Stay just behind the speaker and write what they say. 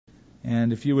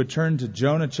And if you would turn to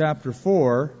Jonah chapter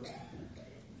 4,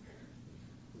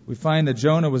 we find that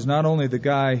Jonah was not only the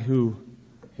guy who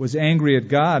was angry at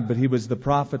God, but he was the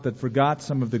prophet that forgot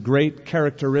some of the great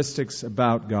characteristics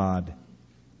about God.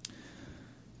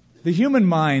 The human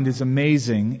mind is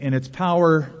amazing in its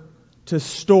power to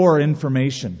store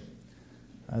information.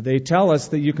 They tell us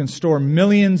that you can store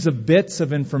millions of bits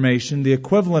of information, the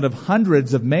equivalent of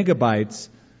hundreds of megabytes,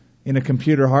 in a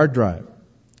computer hard drive.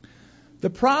 The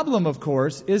problem, of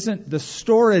course, isn't the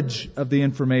storage of the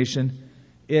information,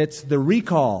 it's the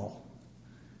recall.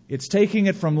 It's taking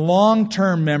it from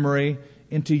long-term memory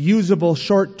into usable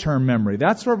short-term memory.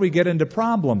 That's where we get into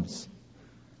problems.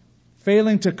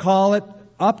 Failing to call it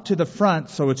up to the front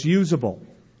so it's usable.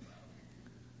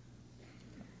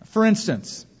 For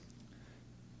instance,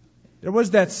 there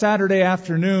was that Saturday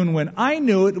afternoon when I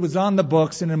knew it was on the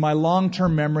books, and in my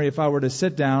long-term memory, if I were to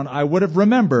sit down, I would have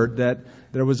remembered that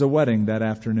there was a wedding that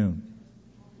afternoon.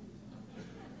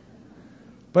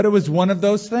 But it was one of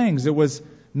those things. It was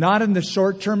not in the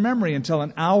short-term memory until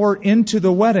an hour into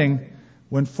the wedding,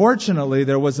 when fortunately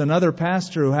there was another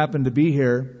pastor who happened to be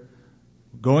here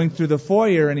going through the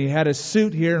foyer, and he had his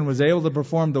suit here and was able to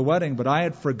perform the wedding, but I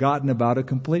had forgotten about it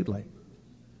completely.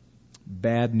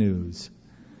 Bad news.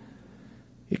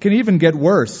 It can even get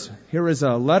worse. Here is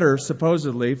a letter,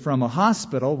 supposedly, from a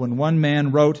hospital when one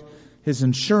man wrote his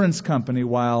insurance company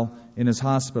while in his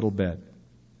hospital bed.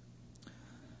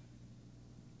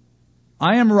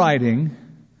 I am writing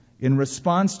in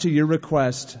response to your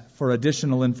request for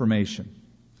additional information.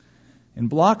 In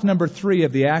block number 3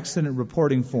 of the accident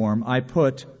reporting form, I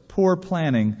put poor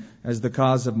planning as the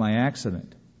cause of my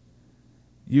accident.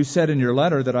 You said in your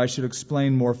letter that I should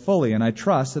explain more fully, and I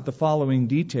trust that the following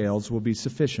details will be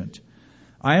sufficient.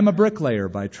 I am a bricklayer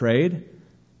by trade.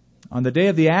 On the day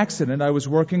of the accident, I was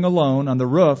working alone on the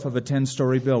roof of a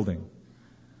 10-story building.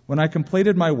 When I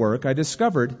completed my work, I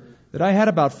discovered that I had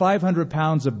about 500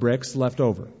 pounds of bricks left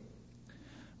over.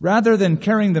 Rather than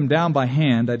carrying them down by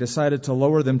hand, I decided to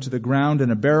lower them to the ground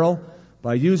in a barrel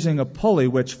by using a pulley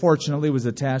which fortunately was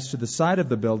attached to the side of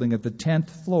the building at the 10th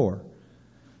floor.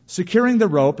 Securing the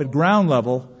rope at ground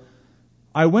level,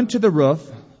 I went to the roof,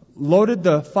 loaded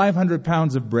the 500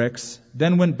 pounds of bricks,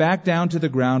 then went back down to the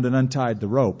ground and untied the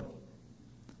rope,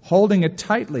 holding it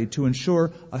tightly to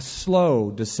ensure a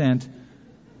slow descent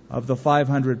of the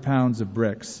 500 pounds of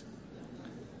bricks.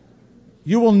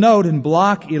 You will note in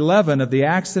block 11 of the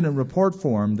accident report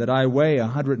form that I weigh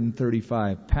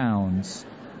 135 pounds.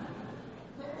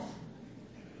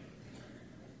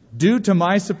 Due to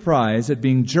my surprise at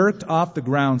being jerked off the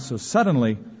ground so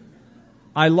suddenly,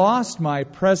 I lost my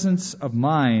presence of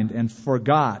mind and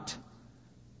forgot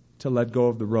to let go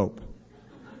of the rope.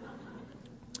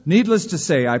 Needless to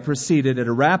say, I proceeded at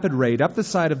a rapid rate up the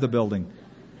side of the building.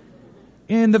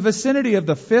 In the vicinity of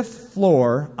the 5th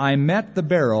floor, I met the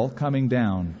barrel coming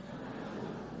down.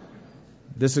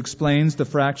 This explains the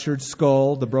fractured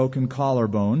skull, the broken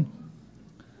collarbone.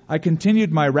 I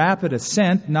continued my rapid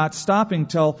ascent, not stopping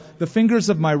till the fingers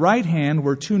of my right hand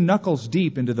were 2 knuckles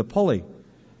deep into the pulley.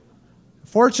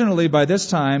 Fortunately, by this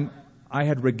time, I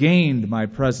had regained my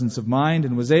presence of mind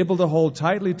and was able to hold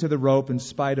tightly to the rope in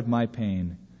spite of my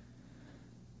pain.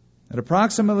 At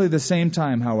approximately the same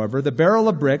time, however, the barrel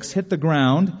of bricks hit the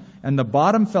ground and the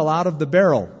bottom fell out of the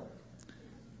barrel.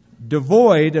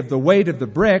 Devoid of the weight of the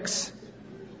bricks,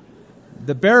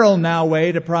 the barrel now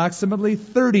weighed approximately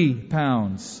 30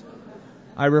 pounds.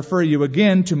 I refer you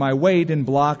again to my weight in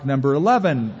block number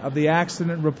 11 of the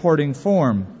accident reporting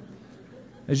form.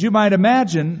 As you might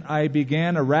imagine, I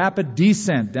began a rapid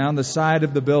descent down the side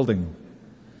of the building.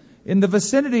 In the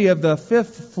vicinity of the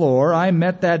 5th floor, I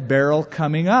met that barrel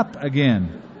coming up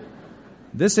again.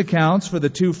 This accounts for the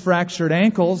 2 fractured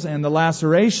ankles and the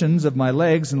lacerations of my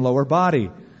legs and lower body.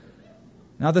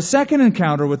 Now, the second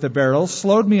encounter with the barrel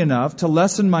slowed me enough to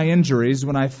lessen my injuries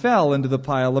when I fell into the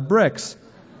pile of bricks.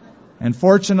 And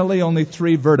fortunately, only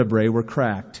 3 vertebrae were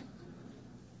cracked.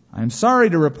 I am sorry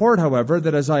to report, however,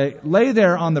 that as I lay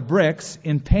there on the bricks,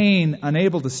 in pain,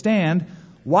 unable to stand,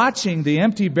 watching the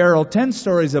empty barrel 10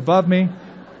 stories above me,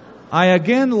 I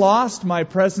again lost my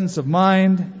presence of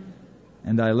mind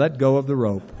and I let go of the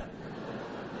rope.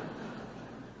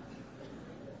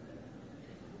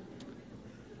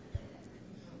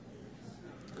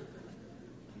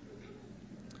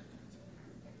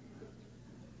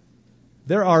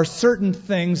 There are certain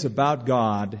things about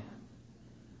God,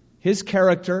 His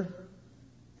character,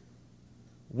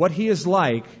 what He is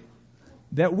like,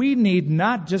 that we need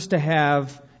not just to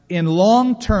have in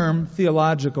long-term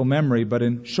theological memory, but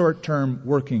in short-term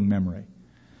working memory.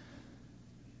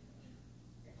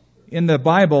 In the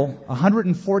Bible,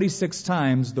 146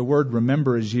 times the word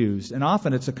remember is used, and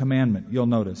often it's a commandment, you'll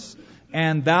notice.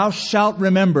 And thou shalt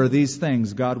remember these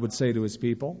things, God would say to His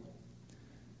people.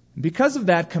 Because of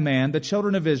that command, the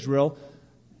children of Israel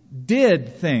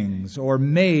did things or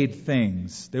made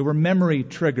things. They were memory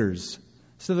triggers,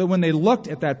 so that when they looked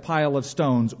at that pile of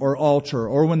stones or altar,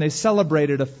 or when they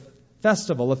celebrated a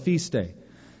festival, a feast day,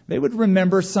 they would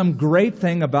remember some great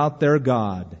thing about their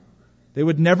God. They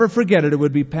would never forget it. It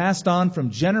would be passed on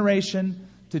from generation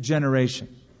to generation.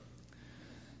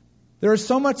 There is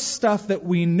so much stuff that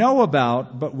we know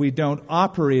about, but we don't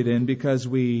operate in because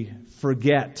we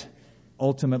forget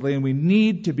ultimately, and we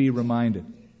need to be reminded.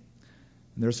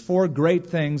 And there's 4 great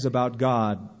things about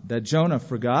God that Jonah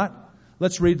forgot.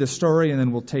 Let's read the story and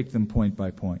then we'll take them point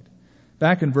by point.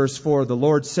 Back in verse 4, the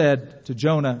Lord said to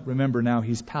Jonah, remember now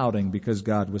he's pouting because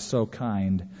God was so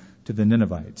kind to the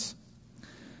Ninevites.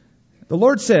 The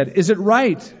Lord said, is it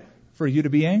right for you to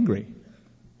be angry?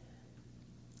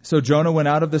 So Jonah went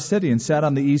out of the city and sat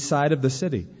on the east side of the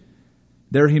city.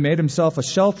 There he made himself a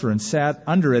shelter and sat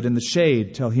under it in the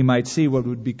shade till he might see what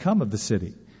would become of the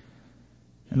city.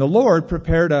 And the Lord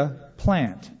prepared a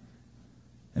plant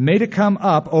and made it come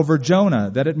up over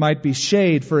Jonah, that it might be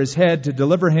shade for his head to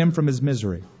deliver him from his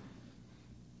misery.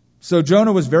 So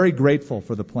Jonah was very grateful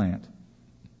for the plant.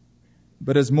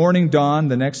 But as morning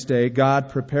dawned the next day, God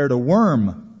prepared a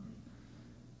worm,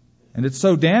 and it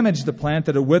so damaged the plant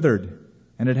that it withered.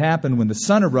 And it happened when the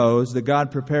sun arose that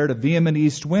God prepared a vehement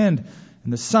east wind,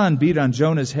 and the sun beat on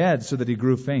Jonah's head so that he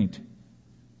grew faint.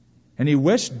 And he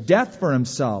wished death for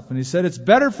himself, and he said, it's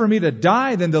better for me to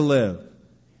die than to live.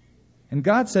 And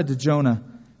God said to Jonah,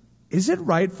 is it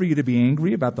right for you to be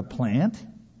angry about the plant?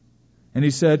 And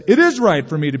he said, it is right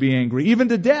for me to be angry, even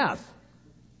to death.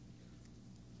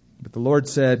 But the Lord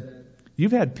said,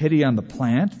 you've had pity on the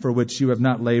plant for which you have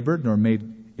not labored nor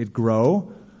made it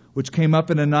grow, which came up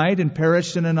in a night and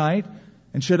perished in a night.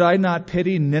 And should I not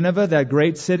pity Nineveh, that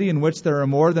great city in which there are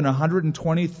more than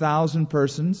 120,000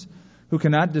 persons who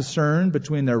cannot discern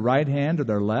between their right hand or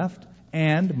their left,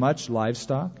 and much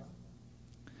livestock?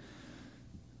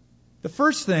 The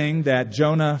first thing that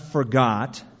Jonah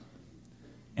forgot,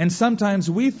 and sometimes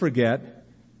we forget,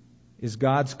 is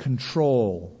God's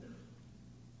control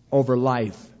over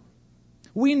life.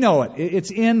 We know it. It's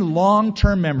in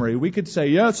long-term memory. We could say,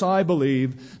 yes, I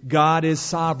believe God is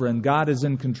sovereign. God is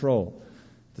in control.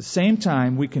 At the same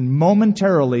time, we can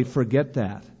momentarily forget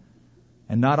that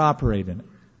and not operate in it.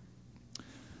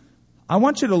 I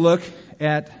want you to look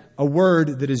at a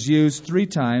word that is used 3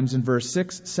 times in verse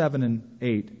 6, 7, and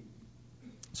 8.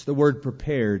 It's the word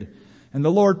prepared. And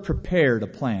the Lord prepared a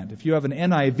plant. If you have an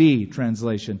NIV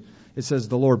translation, it says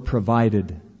the Lord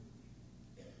provided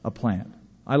a plant.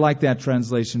 I like that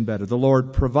translation better. The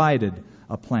Lord provided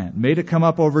a plant, made it come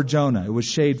up over Jonah. It was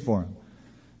shade for him.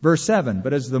 Verse 7,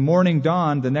 but as the morning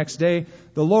dawned the next day,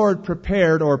 the Lord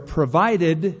prepared or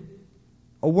provided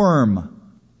a worm.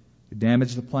 It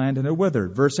damaged the plant and it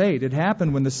withered. Verse 8, it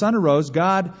happened when the sun arose,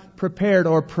 God prepared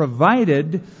or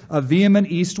provided a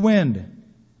vehement east wind.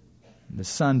 And the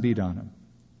sun beat on him.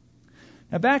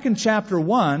 Now back in chapter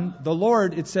 1, the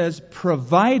Lord, it says,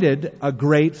 provided a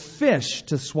great fish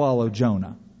to swallow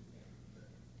Jonah.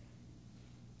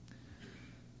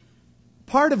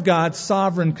 Part of God's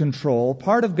sovereign control,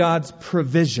 part of God's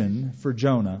provision for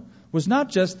Jonah was not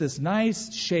just this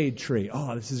nice shade tree.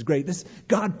 Oh, this is great. This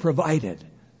God provided.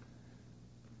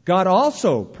 God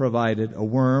also provided a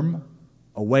worm,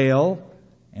 a whale,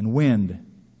 and wind.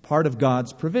 Part of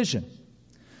God's provision.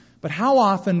 But how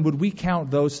often would we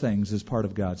count those things as part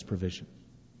of God's provision?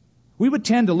 We would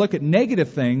tend to look at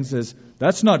negative things as,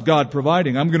 that's not God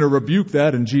providing. I'm going to rebuke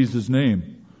that in Jesus'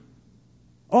 name.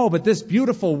 Oh, but this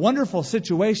beautiful, wonderful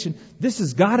situation, this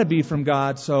has got to be from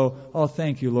God, so, oh,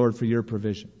 thank you, Lord, for your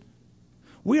provision.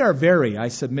 We are very, I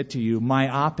submit to you,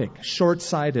 myopic,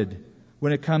 short-sighted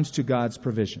when it comes to God's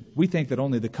provision. We think that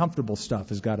only the comfortable stuff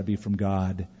has got to be from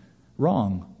God.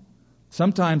 Wrong.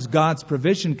 Sometimes God's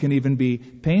provision can even be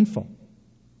painful,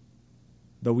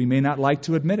 though we may not like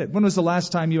to admit it. When was the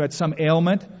last time you had some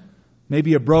ailment,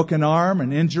 maybe a broken arm,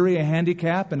 an injury, a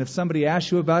handicap, and if somebody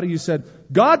asked you about it, you said,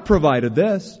 God provided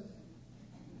this?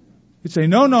 You'd say,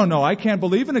 no, I can't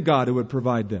believe in a God who would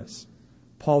provide this.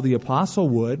 Paul the Apostle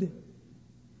would.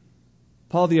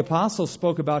 Paul the Apostle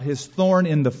spoke about his thorn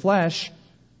in the flesh.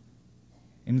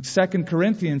 In 2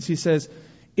 Corinthians, he says,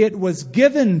 it was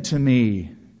given to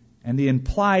me. And the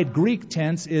implied Greek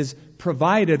tense is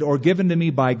provided or given to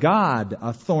me by God,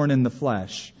 a thorn in the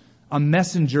flesh, a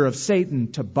messenger of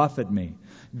Satan to buffet me.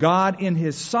 God, in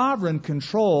His sovereign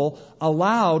control,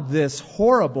 allowed this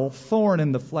horrible thorn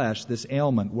in the flesh, this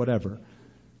ailment, whatever,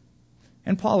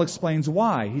 And Paul explains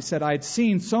why. He said, I'd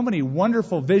seen so many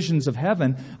wonderful visions of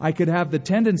heaven, I could have the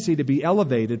tendency to be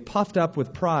elevated, puffed up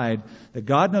with pride, that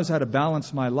God knows how to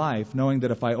balance my life, knowing that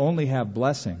if I only have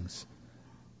blessings,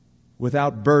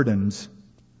 without burdens,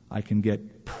 I can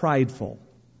get prideful.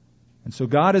 And so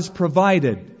God has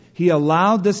provided. He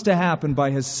allowed this to happen by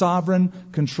His sovereign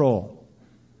control.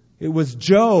 It was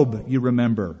Job, you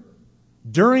remember,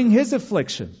 during his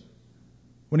affliction,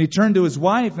 when he turned to his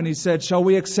wife and he said, shall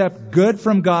we accept good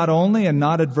from God only and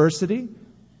not adversity?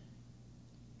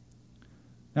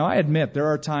 Now, I admit there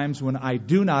are times when I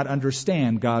do not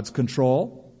understand God's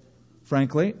control.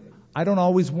 Frankly, I don't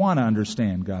always want to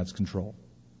understand God's control.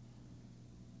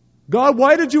 God,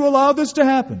 why did you allow this to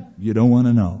happen? You don't want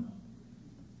to know.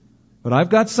 But I've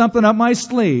got something up my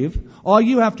sleeve. All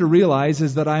you have to realize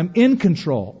is that I'm in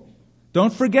control.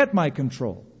 Don't forget my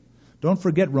control. Don't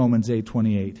forget Romans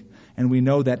 8:28. And we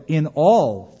know that in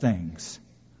all things,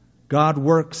 God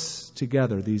works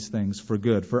together these things for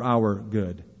good, for our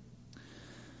good.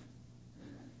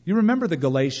 You remember the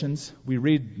Galatians? We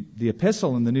read the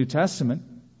epistle in the New Testament.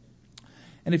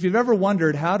 And if you've ever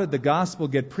wondered how did the gospel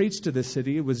get preached to this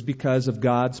city, it was because of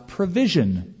God's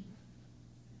provision.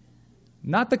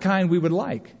 Not the kind we would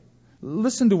like.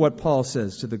 Listen to what Paul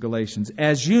says to the Galatians.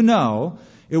 As you know,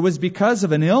 it was because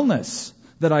of an illness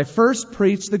that I first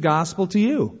preached the gospel to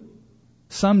you.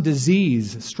 Some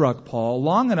disease struck Paul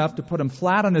long enough to put him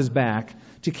flat on his back,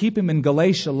 to keep him in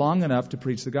Galatia long enough to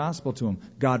preach the gospel to him.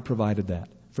 God provided that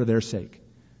for their sake.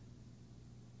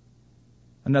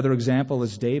 Another example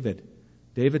is David.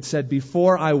 David said,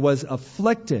 before I was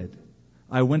afflicted,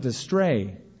 I went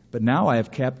astray, but now I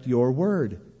have kept your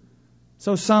word.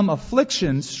 So some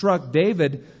affliction struck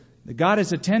David, got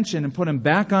his attention and put him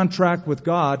back on track with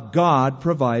God. God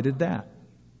provided that.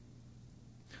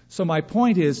 So my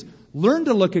point is, learn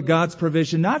to look at God's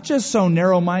provision, not just so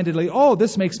narrow-mindedly, oh,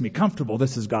 this makes me comfortable,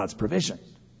 this is God's provision.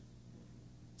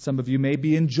 Some of you may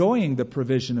be enjoying the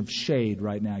provision of shade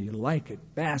right now. You like it,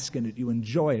 bask in it, you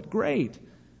enjoy it. Great.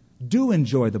 Do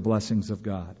enjoy the blessings of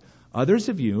God. Others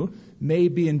of you may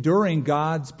be enduring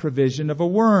God's provision of a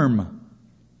worm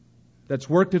that's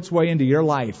worked its way into your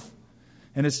life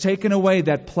and has taken away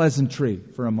that pleasantry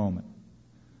for a moment.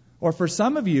 Or for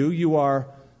some of you, you are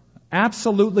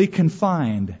absolutely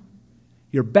confined.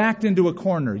 You're backed into a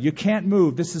corner. You can't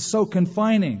move. This is so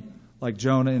confining. Like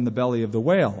Jonah in the belly of the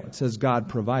whale. It says God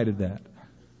provided that.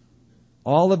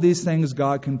 All of these things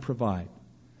God can provide.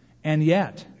 And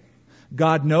yet,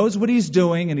 God knows what He's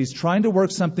doing and He's trying to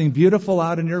work something beautiful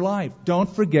out in your life.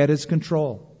 Don't forget His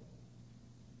control.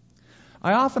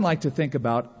 I often like to think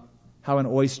about how an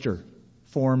oyster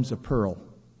forms a pearl.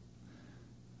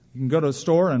 You can go to a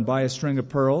store and buy a string of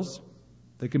pearls.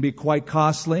 They can be quite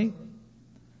costly. You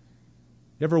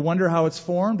ever wonder how it's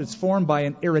formed? It's formed by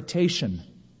an irritation.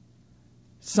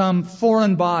 Some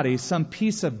foreign body, some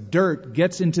piece of dirt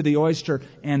gets into the oyster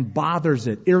and bothers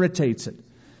it, irritates it.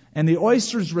 And the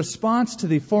oyster's response to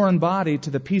the foreign body, to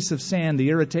the piece of sand,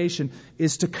 the irritation,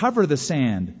 is to cover the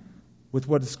sand with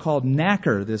what is called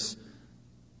nacre, this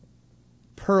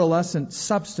pearlescent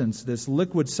substance, this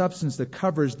liquid substance that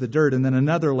covers the dirt, and then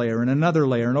another layer,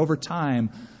 and over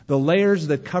time, the layers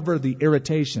that cover the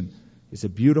irritation is a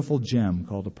beautiful gem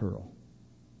called a pearl.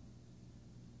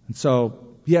 And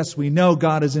so, yes, we know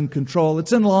God is in control.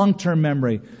 It's in long-term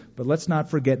memory, but let's not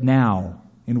forget now,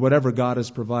 in whatever God has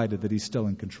provided, that He's still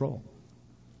in control.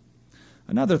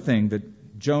 Another thing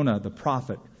that Jonah, the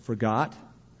prophet, forgot,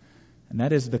 and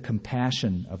that is the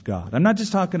compassion of God. I'm not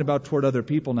just talking about toward other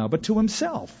people now, but to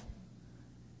himself.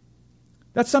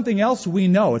 That's something else we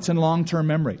know. It's in long-term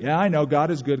memory. Yeah, I know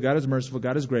God is good, God is merciful,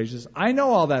 God is gracious. I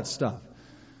know all that stuff.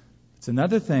 It's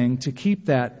another thing to keep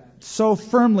that so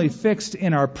firmly fixed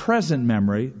in our present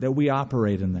memory that we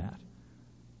operate in that.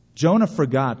 Jonah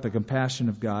forgot the compassion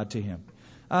of God to him.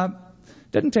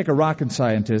 Didn't take a rocket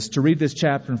scientist to read this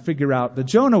chapter and figure out that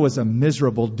Jonah was a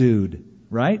miserable dude,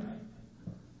 right?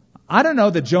 I don't know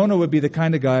that Jonah would be the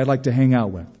kind of guy I'd like to hang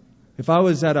out with. If I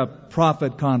was at a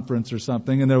prophet conference or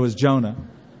something and there was Jonah,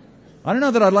 I don't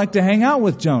know that I'd like to hang out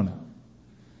with Jonah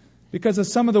because of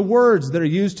some of the words that are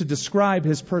used to describe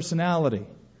his personality.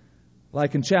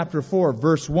 Like in chapter 4,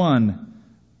 verse 1,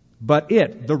 but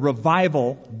the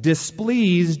revival,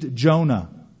 displeased Jonah.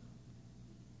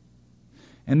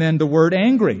 And then the word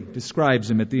angry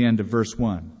describes him at the end of verse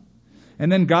 1.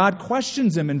 And then God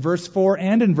questions him in verse 4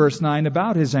 and in verse 9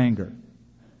 about his anger.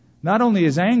 Not only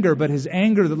his anger, but his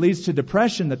anger that leads to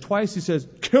depression, that twice he says,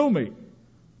 kill me.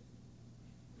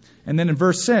 And then in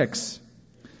verse 6,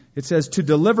 it says, to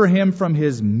deliver him from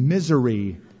his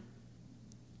misery.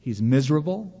 He's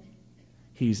miserable.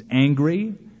 He's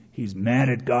angry. He's mad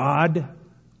at God.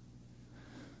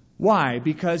 Why?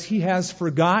 Because he has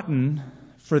forgotten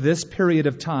for this period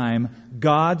of time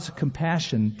God's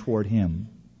compassion toward him.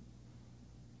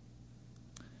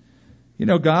 You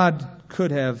know, God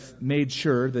could have made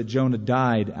sure that Jonah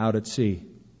died out at sea.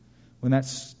 When that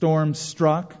storm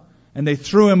struck and they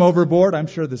threw him overboard, I'm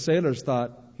sure the sailors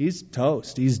thought, he's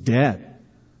toast, he's dead.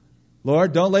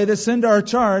 Lord, don't lay this into our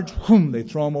charge. They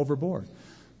throw him overboard.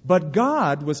 But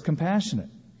God was compassionate.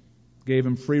 Gave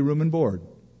him free room and board.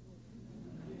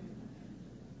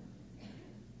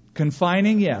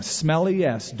 Confining, yes. Smelly,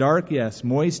 yes. Dark, yes.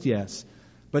 Moist, yes.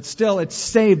 But still, it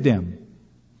saved him.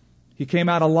 He came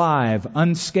out alive,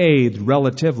 unscathed,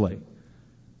 relatively.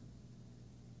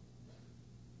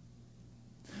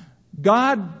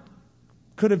 God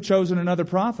could have chosen another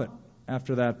prophet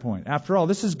after that point. After all,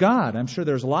 this is God. I'm sure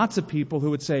there's lots of people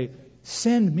who would say,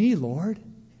 send me, Lord.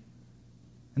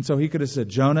 And so he could have said,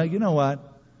 Jonah, you know what?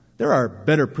 There are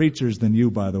better preachers than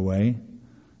you, by the way.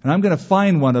 And I'm going to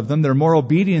find one of them. They're more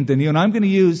obedient than you, and I'm going to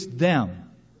use them.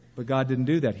 But God didn't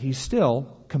do that. He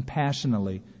still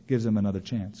compassionately gives him another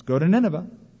chance. Go to Nineveh.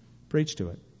 Preach to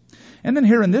it. And then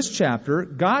here in this chapter,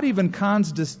 God even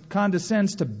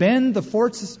condescends to bend the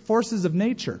forces of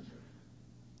nature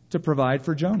to provide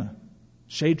for Jonah.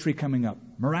 Shade tree coming up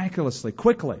miraculously,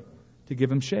 quickly, to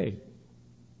give him shade.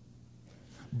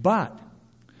 But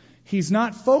he's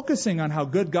not focusing on how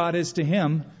good God is to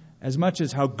him as much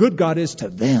as how good God is to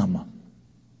them.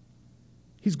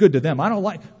 He's good to them. I don't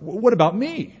like, what about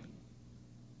me?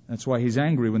 That's why he's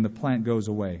angry when the plant goes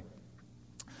away.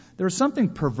 There is something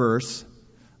perverse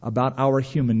about our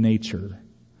human nature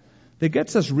that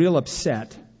gets us real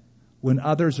upset when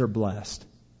others are blessed.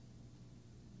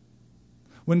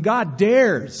 When God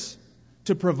dares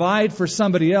to provide for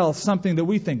somebody else something that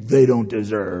we think they don't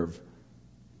deserve.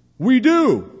 We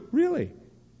do. Really?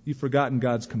 You've forgotten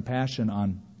God's compassion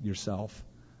on yourself.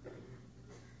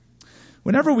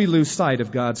 Whenever we lose sight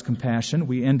of God's compassion,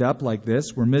 we end up like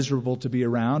this. We're miserable to be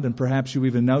around, and perhaps you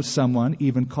even know someone,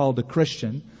 even called a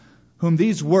Christian, whom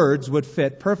these words would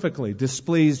fit perfectly.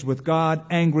 Displeased with God,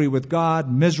 angry with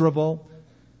God, miserable.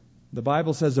 The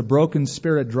Bible says a broken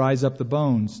spirit dries up the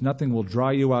bones. Nothing will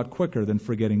dry you out quicker than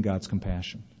forgetting God's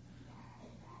compassion.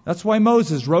 That's why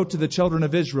Moses wrote to the children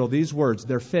of Israel these words.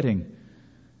 They're fitting.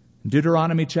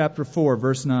 Deuteronomy chapter 4,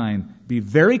 verse 9. Be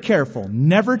very careful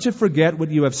never to forget what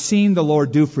you have seen the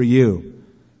Lord do for you.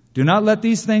 Do not let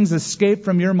these things escape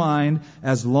from your mind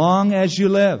as long as you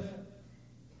live.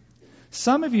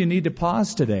 Some of you need to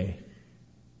pause today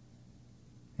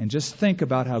and just think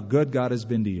about how good God has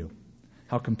been to you,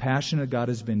 how compassionate God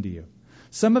has been to you.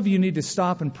 Some of you need to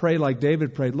stop and pray like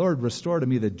David prayed, Lord, restore to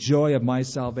me the joy of my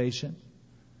salvation.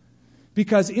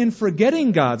 Because in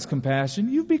forgetting God's compassion,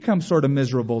 you've become sort of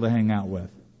miserable to hang out with.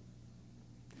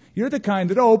 You're the kind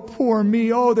that, oh, poor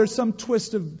me, oh, there's some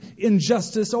twist of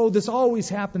injustice, oh, this always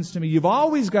happens to me. You've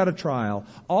always got a trial,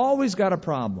 always got a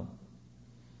problem.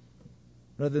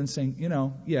 Rather than saying,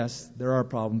 yes, there are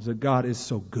problems, but God is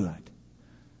so good.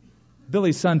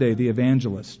 Billy Sunday, the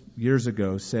evangelist, years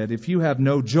ago said, if you have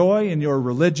no joy in your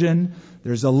religion,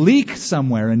 there's a leak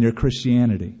somewhere in your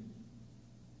Christianity.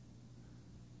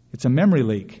 It's a memory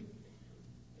leak.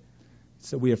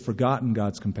 So we have forgotten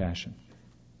God's compassion.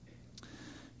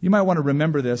 You might want to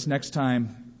remember this next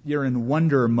time you're in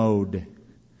wonder mode.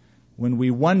 When we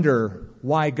wonder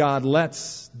why God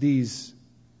lets these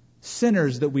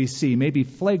sinners that we see, maybe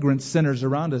flagrant sinners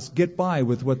around us, get by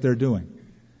with what they're doing.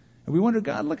 And we wonder,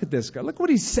 God, look at this guy. Look what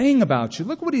he's saying about you.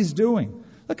 Look what he's doing.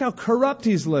 Look how corrupt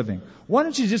he's living. Why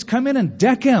don't you just come in and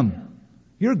deck him?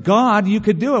 You're God. You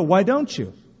could do it. Why don't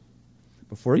you?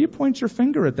 Before you point your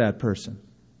finger at that person,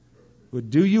 it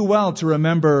would do you well to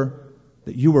remember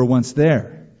that you were once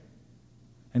there.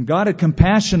 And God had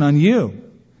compassion on you.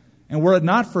 And were it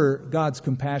not for God's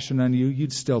compassion on you,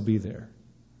 you'd still be there.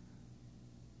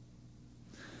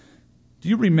 Do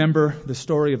you remember the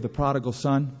story of the prodigal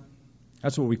son?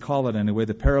 That's what we call it anyway,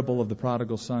 the parable of the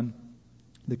prodigal son.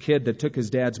 The kid that took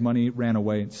his dad's money, ran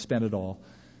away, and spent it all.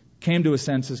 Came to his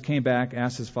senses, came back,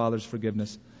 asked his father's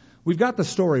forgiveness. We've got the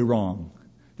story wrong.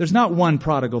 There's not one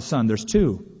prodigal son, there's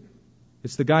two.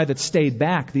 It's the guy that stayed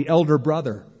back, the elder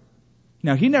brother.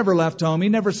 Now, he never left home, he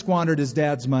never squandered his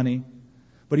dad's money,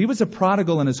 but he was a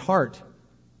prodigal in his heart.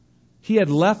 He had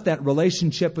left that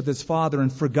relationship with his father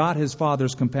and forgot his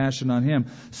father's compassion on him,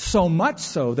 so much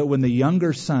so that when the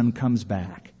younger son comes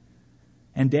back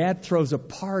and dad throws a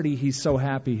party, he's so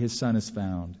happy his son is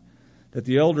found, that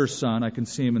the elder son, I can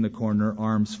see him in the corner,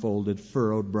 arms folded,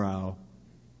 furrowed brow.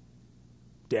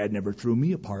 Dad never threw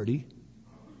me a party.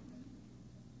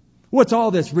 What's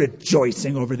all this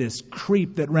rejoicing over this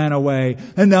creep that ran away,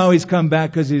 and now he's come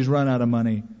back because he's run out of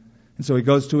money? And so he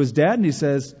goes to his dad and he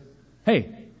says,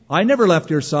 hey, I never left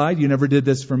your side. You never did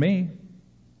this for me.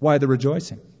 Why the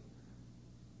rejoicing?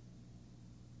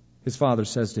 His father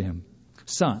says to him,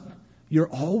 son, you're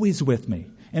always with me,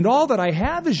 and all that I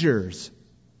have is yours.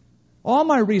 All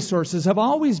my resources have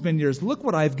always been yours. Look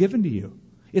what I've given to you.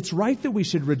 It's right that we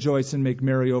should rejoice and make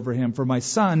merry over him, for my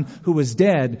son who was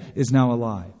dead is now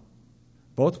alive.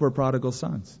 Both were prodigal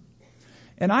sons.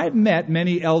 And I've met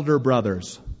many elder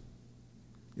brothers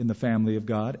in the family of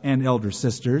God and elder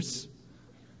sisters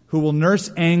who will nurse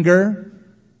anger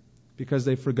because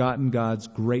they've forgotten God's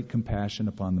great compassion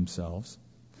upon themselves.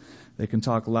 They can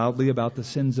talk loudly about the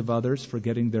sins of others,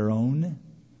 forgetting their own.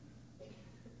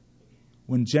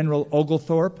 When General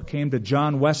Oglethorpe came to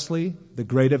John Wesley, the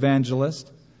great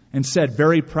evangelist, and said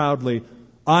very proudly,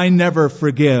 I never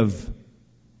forgive,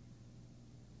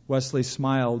 Wesley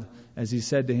smiled as he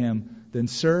said to him, then,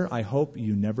 sir, I hope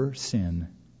you never sin.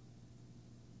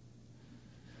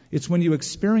 It's when you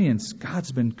experience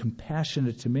God's been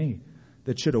compassionate to me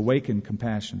that should awaken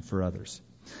compassion for others.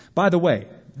 By the way,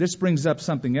 this brings up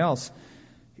something else.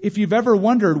 If you've ever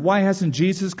wondered why hasn't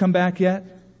Jesus come back yet?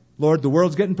 Lord, the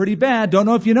world's getting pretty bad. Don't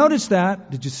know if you noticed that.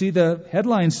 Did you see the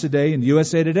headlines today in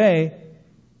USA Today?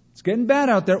 It's getting bad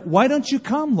out there. Why don't you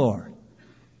come, Lord?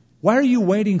 Why are you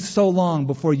waiting so long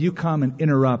before you come and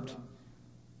interrupt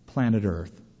planet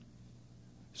Earth?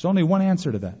 There's only one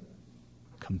answer to that.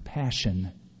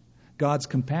 Compassion. God's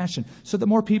compassion. So that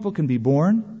more people can be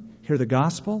born, hear the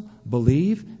gospel,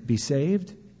 believe, be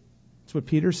saved. That's what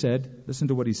Peter said. Listen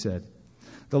to what he said.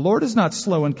 The Lord is not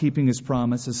slow in keeping His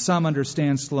promise, as some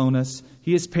understand slowness.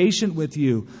 He is patient with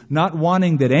you, not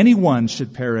wanting that anyone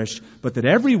should perish, but that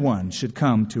everyone should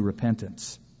come to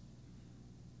repentance.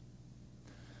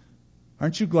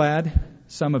 Aren't you glad,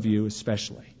 some of you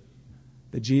especially,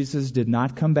 that Jesus did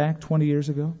not come back 20 years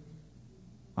ago?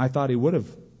 I thought He would have.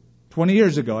 20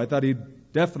 years ago, I thought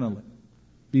He'd definitely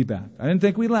be back. I didn't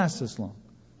think we'd last this long.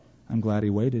 I'm glad He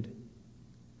waited.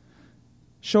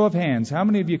 Show of hands. How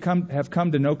many of you have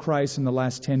come to know Christ in the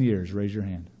last 10 years? Raise your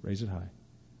hand. Raise it high.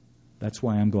 That's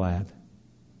why I'm glad.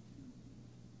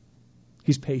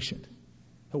 He's patient.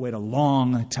 He'll wait a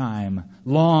long time.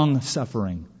 Long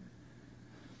suffering.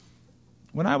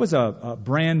 When I was a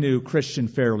brand new Christian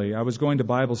fairly, I was going to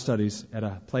Bible studies at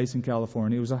a place in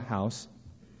California. It was a house.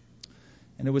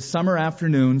 And it was summer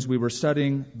afternoons. We were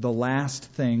studying the last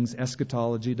things,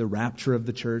 eschatology, the rapture of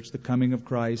the church, the coming of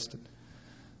Christ.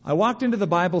 I walked into the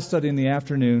Bible study in the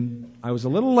afternoon. I was a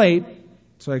little late,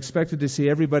 so I expected to see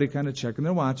everybody kind of checking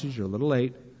their watches. You're a little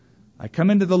late. I come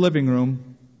into the living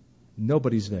room.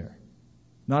 Nobody's there.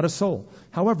 Not a soul.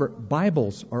 However,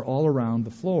 Bibles are all around the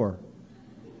floor.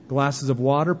 Glasses of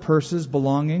water, purses,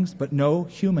 belongings, but no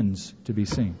humans to be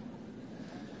seen.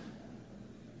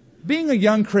 Being a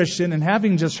young Christian and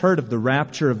having just heard of the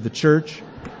rapture of the church,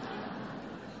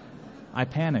 I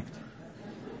panicked.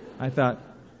 I thought,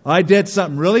 I did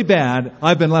something really bad.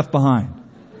 I've been left behind.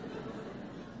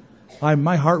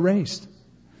 My heart raced.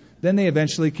 Then they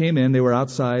eventually came in. They were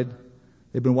outside.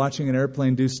 They'd been watching an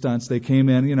airplane do stunts. They came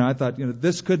in. I thought,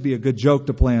 this could be a good joke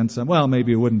to play on some. Well,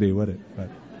 maybe it wouldn't be, would it? But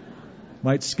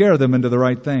might scare them into the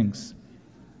right things.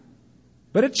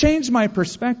 But it changed my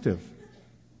perspective.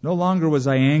 No longer was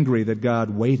I angry that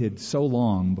God waited so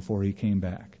long before He came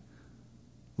back.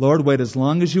 Lord, wait as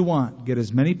long as you want. Get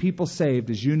as many people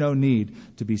saved as you know need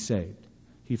to be saved.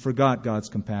 He forgot God's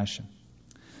compassion.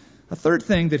 A third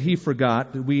thing that He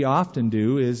forgot, that we often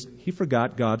do, is He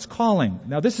forgot God's calling.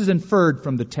 Now, this is inferred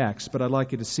from the text, but I'd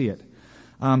like you to see it.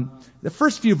 The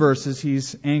first few verses,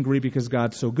 He's angry because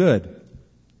God's so good.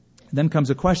 Then comes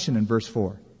a question in verse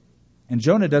 4. And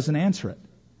Jonah doesn't answer it.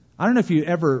 I don't know if you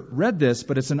ever read this,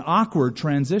 but it's an awkward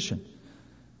transition.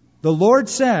 The Lord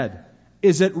said,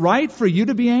 is it right for you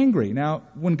to be angry? Now,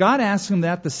 when God asks him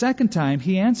that the second time,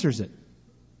 He answers it.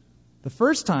 The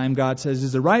first time God says,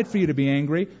 is it right for you to be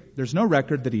angry? There's no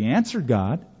record that He answered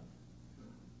God.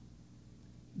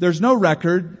 There's no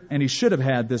record, and He should have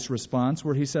had this response,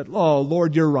 where He said, oh,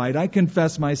 Lord, you're right. I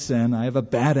confess my sin. I have a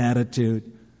bad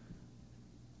attitude.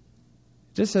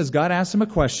 Just as God asked him a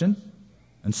question,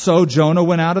 and so Jonah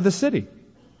went out of the city.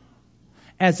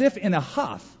 As if in a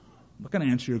huff, I'm not going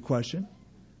to answer your question.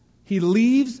 He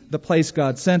leaves the place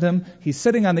God sent him. He's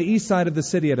sitting on the east side of the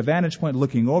city at a vantage point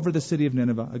looking over the city of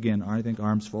Nineveh. Again, I think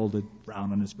arms folded,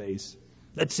 frown on his face.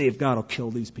 Let's see if God will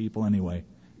kill these people anyway.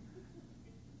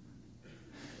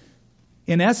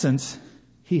 In essence,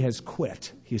 he has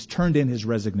quit. He's turned in his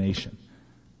resignation.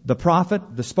 The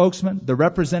prophet, the spokesman, the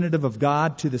representative of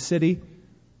God to the city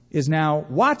is now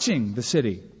watching the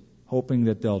city, hoping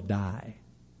that they'll die.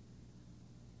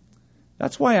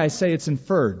 That's why I say it's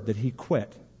inferred that he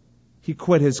quit. He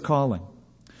quit his calling.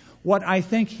 What I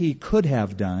think he could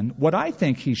have done, what I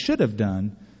think he should have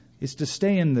done, is to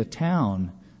stay in the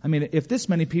town. I mean, if this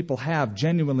many people have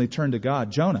genuinely turned to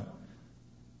God, Jonah,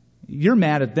 you're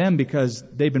mad at them because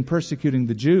they've been persecuting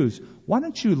the Jews. Why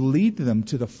don't you lead them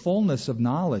to the fullness of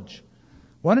knowledge?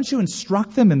 Why don't you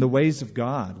instruct them in the ways of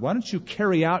God? Why don't you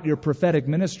carry out your prophetic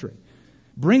ministry?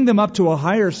 Bring them up to a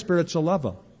higher spiritual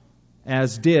level,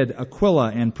 as did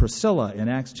Aquila and Priscilla in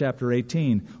Acts chapter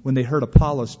 18 when they heard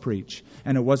Apollos preach,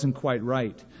 and it wasn't quite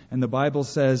right. And the Bible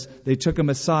says they took him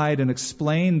aside and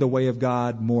explained the way of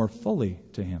God more fully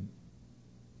to him.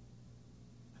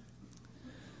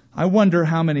 I wonder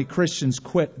how many Christians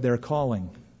quit their calling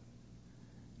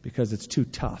because it's too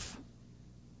tough,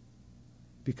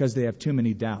 because they have too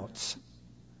many doubts,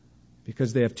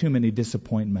 because they have too many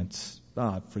disappointments.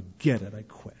 Forget it, I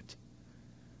quit.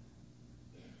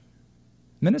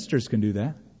 Ministers can do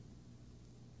that.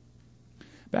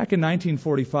 Back in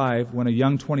 1945, when a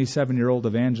young 27-year-old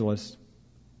evangelist,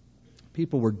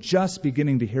 people were just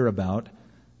beginning to hear about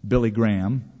Billy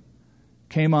Graham,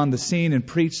 came on the scene and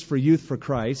preached for Youth for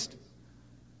Christ.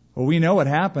 Well, we know what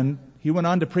happened. He went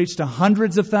on to preach to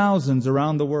hundreds of thousands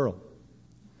around the world.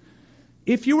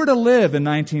 If you were to live in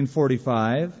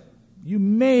 1945, you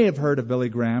may have heard of Billy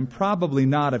Graham, probably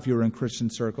not if you were in Christian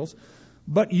circles,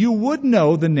 but you would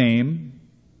know the name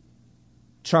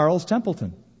Charles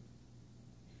Templeton.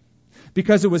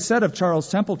 Because it was said of Charles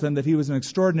Templeton that he was an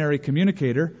extraordinary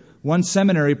communicator. One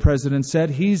seminary president said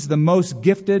he's the most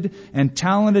gifted and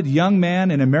talented young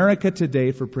man in America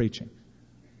today for preaching.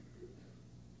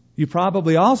 You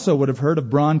probably also would have heard of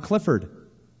Bron Clifford.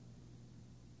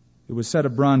 It was said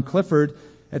of Bron Clifford,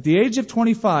 at the age of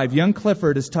 25, young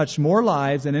Clifford has touched more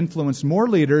lives and influenced more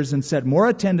leaders and set more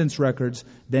attendance records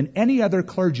than any other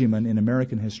clergyman in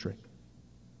American history.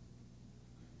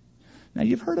 Now,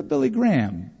 you've heard of Billy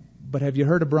Graham, but have you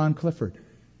heard of Bron Clifford?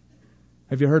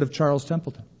 Have you heard of Charles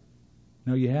Templeton?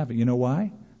 No, you haven't. You know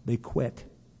why? They quit.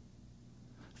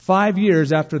 5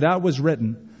 years after that was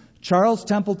written, Charles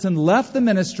Templeton left the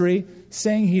ministry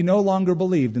saying he no longer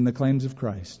believed in the claims of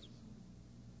Christ.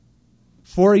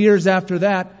 4 years after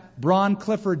that, Bron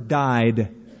Clifford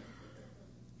died.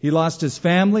 He lost his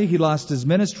family, he lost his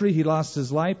ministry, he lost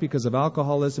his life because of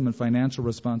alcoholism and financial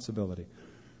responsibility.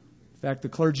 In fact, the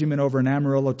clergyman over in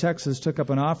Amarillo, Texas, took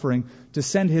up an offering to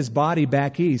send his body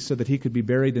back east so that he could be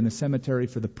buried in a cemetery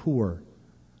for the poor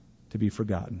to be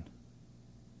forgotten.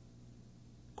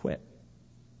 Quit.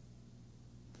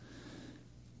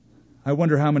 I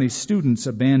wonder how many students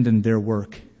abandoned their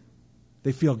work.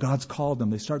 They feel God's called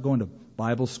them. They start going to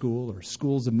Bible school or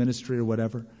schools of ministry or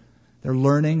whatever. They're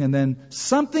learning, and then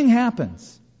something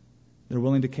happens. They're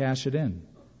willing to cash it in.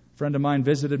 A friend of mine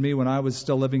visited me when I was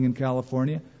still living in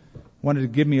California. Wanted to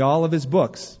give me all of his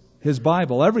books, his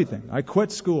Bible, everything. I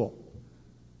quit school.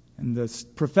 And the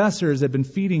professors had been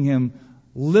feeding him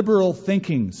liberal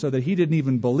thinking so that he didn't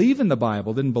even believe in the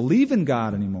Bible, didn't believe in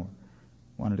God anymore.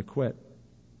 Wanted to quit.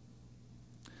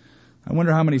 I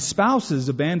wonder how many spouses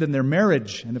abandon their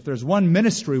marriage. And if there's one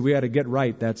ministry we had to get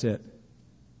right, that's it.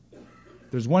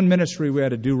 If there's one ministry we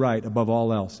had to do right above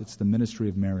all else, it's the ministry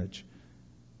of marriage.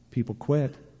 People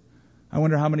quit. I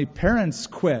wonder how many parents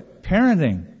quit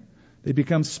parenting. They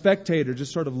become spectators,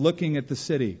 just sort of looking at the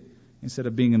city instead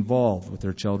of being involved with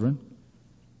their children.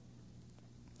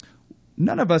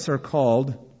 None of us are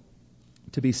called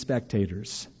to be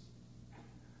spectators.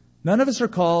 None of us are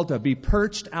called to be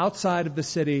perched outside of the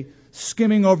city,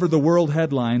 skimming over the world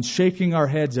headlines, shaking our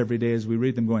heads every day as we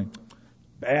read them going,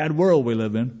 bad world we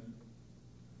live in.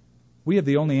 We have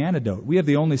the only antidote. We have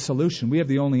the only solution. We have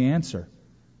the only answer.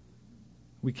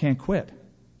 We can't quit.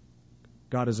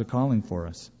 God is a calling for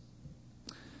us.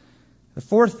 The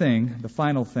fourth thing, the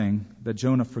final thing that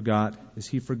Jonah forgot is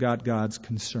he forgot God's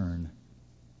concern.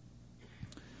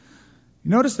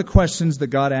 You notice the questions that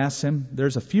God asks him?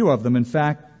 There's a few of them. In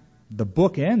fact, the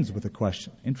book ends with a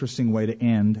question. Interesting way to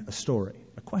end a story.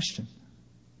 A question.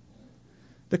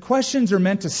 The questions are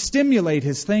meant to stimulate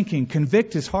his thinking,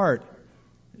 convict his heart,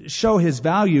 show his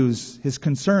values, his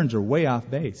concerns are way off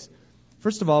base.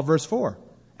 First of all, verse 4.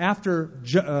 After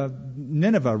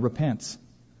Nineveh repents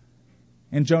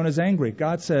and Jonah's angry,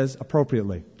 God says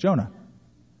appropriately, Jonah,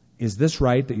 is this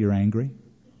right that you're angry?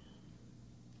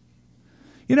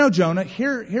 You know, Jonah,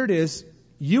 here it is.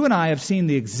 You and I have seen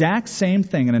the exact same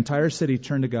thing, an entire city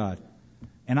turn to God.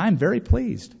 And I'm very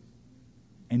pleased.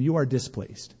 And you are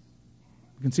displeased.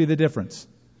 You can see the difference.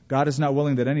 God is not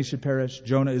willing that any should perish.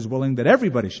 Jonah is willing that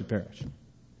everybody should perish.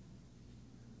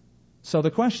 So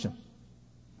the question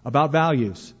about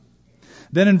values.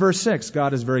 Then in verse 6,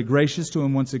 God is very gracious to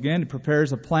him once again. He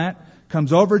prepares a plant,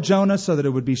 comes over Jonah so that it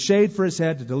would be shade for his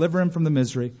head to deliver him from the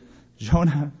misery.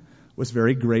 Jonah was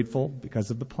very grateful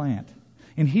because of the plant.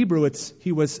 In Hebrew,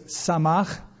 he was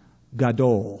samach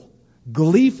gadol,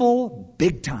 gleeful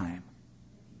big time.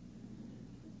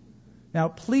 Now,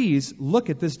 please look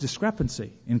at this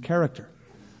discrepancy in character.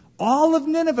 All of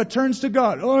Nineveh turns to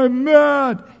God. Oh, I'm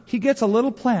mad. He gets a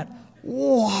little plant.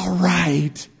 Oh, all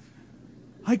right.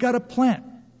 I got a plant.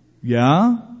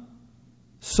 Yeah?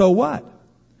 So what?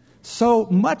 So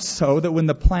much so that when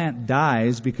the plant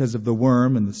dies because of the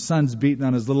worm and the sun's beating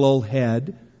on his little old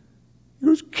head, he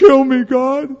goes, kill me,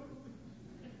 God.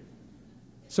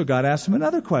 So God asked him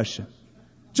another question.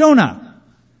 Jonah,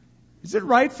 is it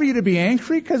right for you to be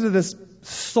angry because of this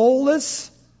soulless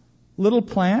little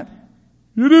plant?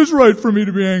 It is right for me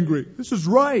to be angry. This is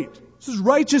right. This is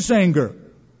righteous anger.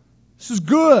 This is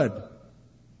good.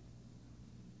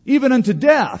 Even unto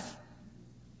death.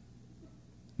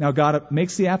 Now God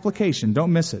makes the application.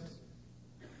 Don't miss it.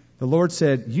 The Lord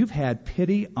said, you've had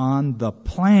pity on the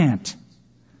plant,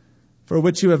 for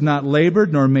which you have not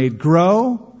labored nor made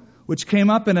grow, which came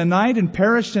up in a night and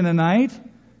perished in a night.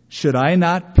 Should I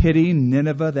not pity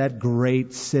Nineveh, that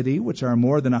great city, which are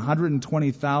more than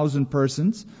 120,000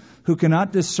 persons, who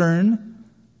cannot discern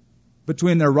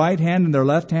between their right hand and their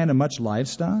left hand and much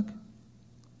livestock?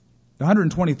 The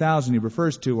 120,000 he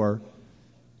refers to are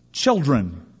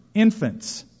children,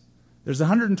 infants. There's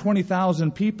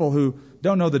 120,000 people who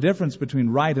don't know the difference between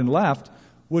right and left,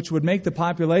 which would make the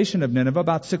population of Nineveh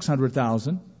about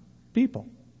 600,000 people.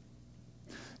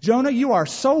 Jonah, you are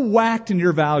so whacked in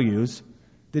your values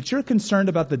that you're concerned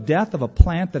about the death of a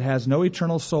plant that has no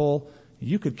eternal soul.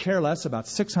 You could care less about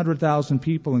 600,000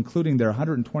 people, including their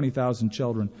 120,000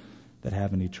 children, that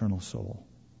have an eternal soul.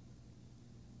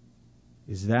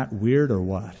 Is that weird or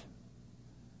what?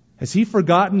 Has he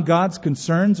forgotten God's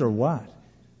concerns or what?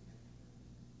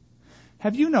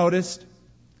 Have you noticed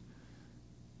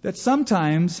that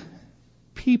sometimes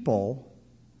people,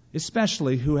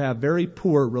 especially who have very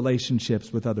poor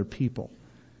relationships with other people,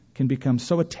 can become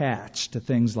so attached to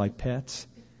things like pets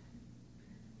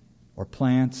or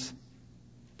plants,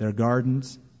 their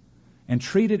gardens, and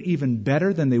treat it even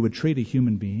better than they would treat a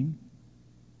human being?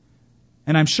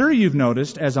 And I'm sure you've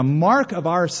noticed, as a mark of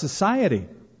our society,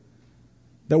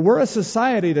 that we're a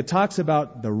society that talks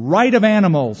about the right of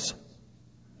animals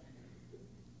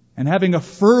and having a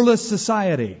furless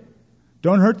society.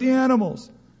 Don't hurt the animals.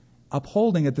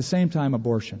 Upholding at the same time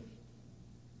abortion.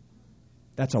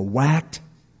 That's a whacked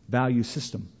value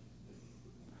system.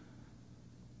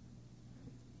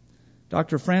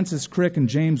 Dr. Francis Crick and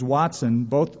James Watson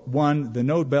both won the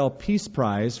Nobel Peace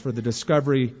Prize for the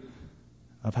discovery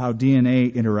of how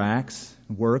DNA interacts,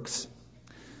 works.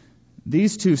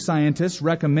 These two scientists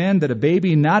recommend that a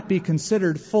baby not be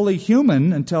considered fully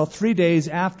human until 3 days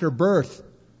after birth,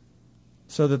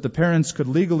 so that the parents could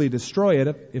legally destroy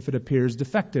it if it appears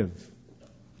defective.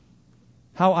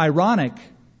 How ironic.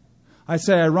 I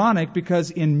say ironic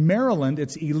because in Maryland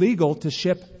it's illegal to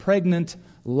ship pregnant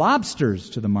lobsters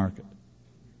to the market.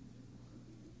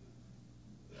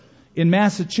 In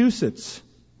Massachusetts,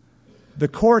 the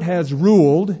court has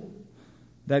ruled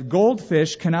that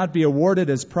goldfish cannot be awarded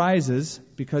as prizes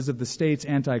because of the state's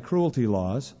anti-cruelty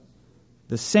laws.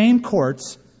 The same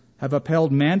courts have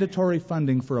upheld mandatory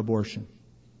funding for abortion.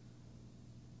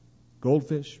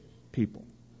 Goldfish, people.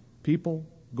 People,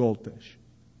 goldfish.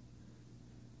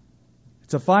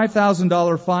 It's a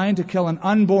 $5,000 fine to kill an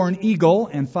unborn eagle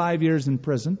and 5 years in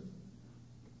prison.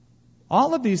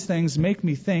 All of these things make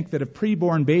me think that if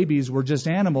preborn babies were just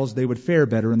animals, they would fare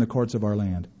better in the courts of our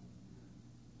land.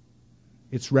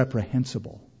 It's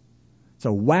reprehensible. It's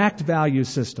a whacked value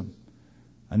system.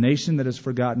 A nation that has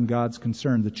forgotten God's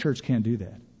concern. The church can't do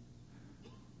that.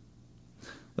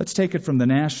 Let's take it from the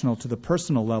national to the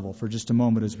personal level for just a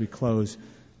moment as we close.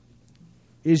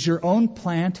 Is your own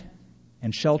plant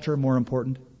and shelter more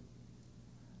important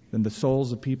than the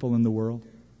souls of people in the world?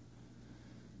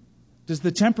 Does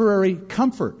the temporary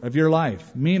comfort of your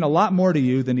life mean a lot more to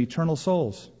you than eternal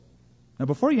souls? Now,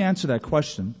 before you answer that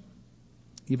question,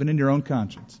 even in your own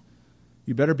conscience,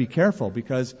 you better be careful,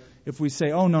 because if we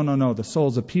say, oh, no, the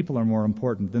souls of people are more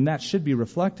important, then that should be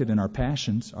reflected in our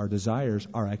passions, our desires,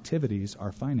 our activities,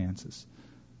 our finances.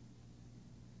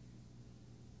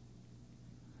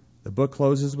 The book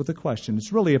closes with a question.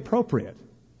 It's really appropriate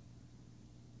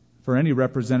for any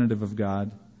representative of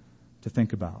God to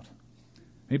think about.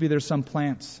 Maybe there's some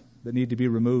plants that need to be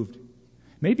removed.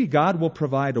 Maybe God will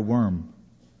provide a worm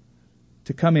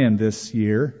to come in this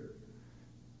year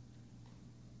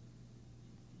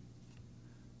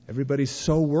Everybody's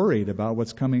so worried about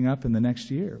what's coming up in the next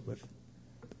year with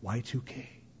Y2K.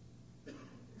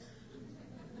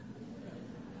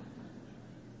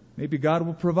 Maybe God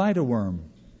will provide a worm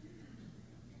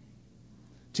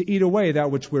to eat away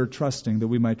that which we're trusting, that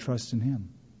we might trust in Him.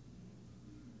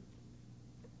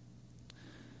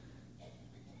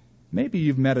 Maybe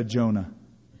you've met a Jonah,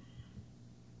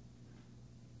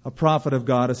 a prophet of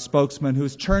God, a spokesman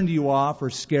who's turned you off or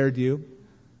scared you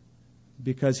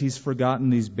because he's forgotten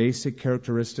these basic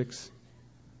characteristics.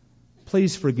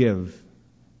 Please forgive.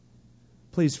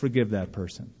 Please forgive that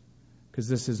person, because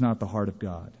this is not the heart of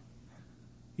God.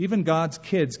 Even God's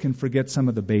kids can forget some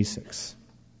of the basics.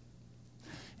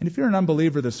 And if you're an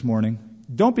unbeliever this morning,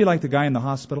 don't be like the guy in the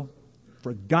hospital.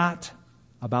 Forgot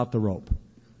about the rope.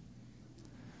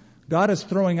 God is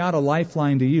throwing out a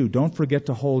lifeline to you. Don't forget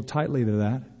to hold tightly to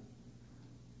that.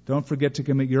 Don't forget to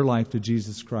commit your life to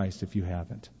Jesus Christ if you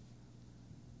haven't.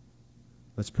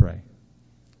 Let's pray.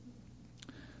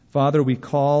 Father, we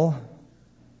call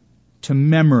to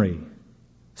memory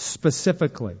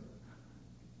specifically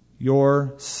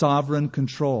your sovereign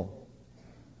control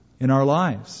in our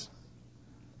lives,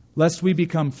 lest we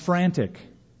become frantic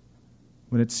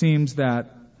when it seems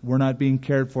that we're not being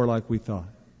cared for like we thought.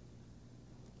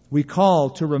 We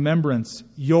call to remembrance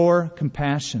your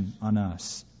compassion on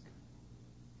us,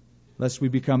 lest we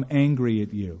become angry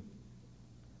at you.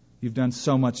 You've done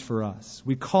so much for us.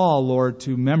 We call, Lord,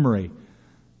 to memory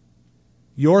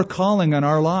your calling on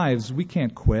our lives. We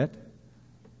can't quit.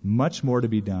 Much more to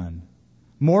be done.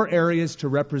 More areas to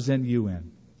represent you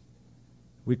in.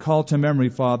 We call to memory,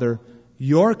 Father,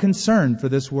 your concern for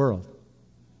this world,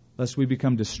 lest we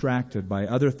become distracted by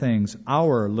other things,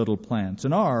 our little plans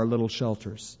and our little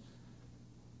shelters.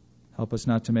 Help us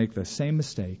not to make the same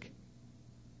mistake.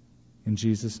 In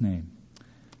Jesus' name,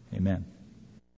 amen.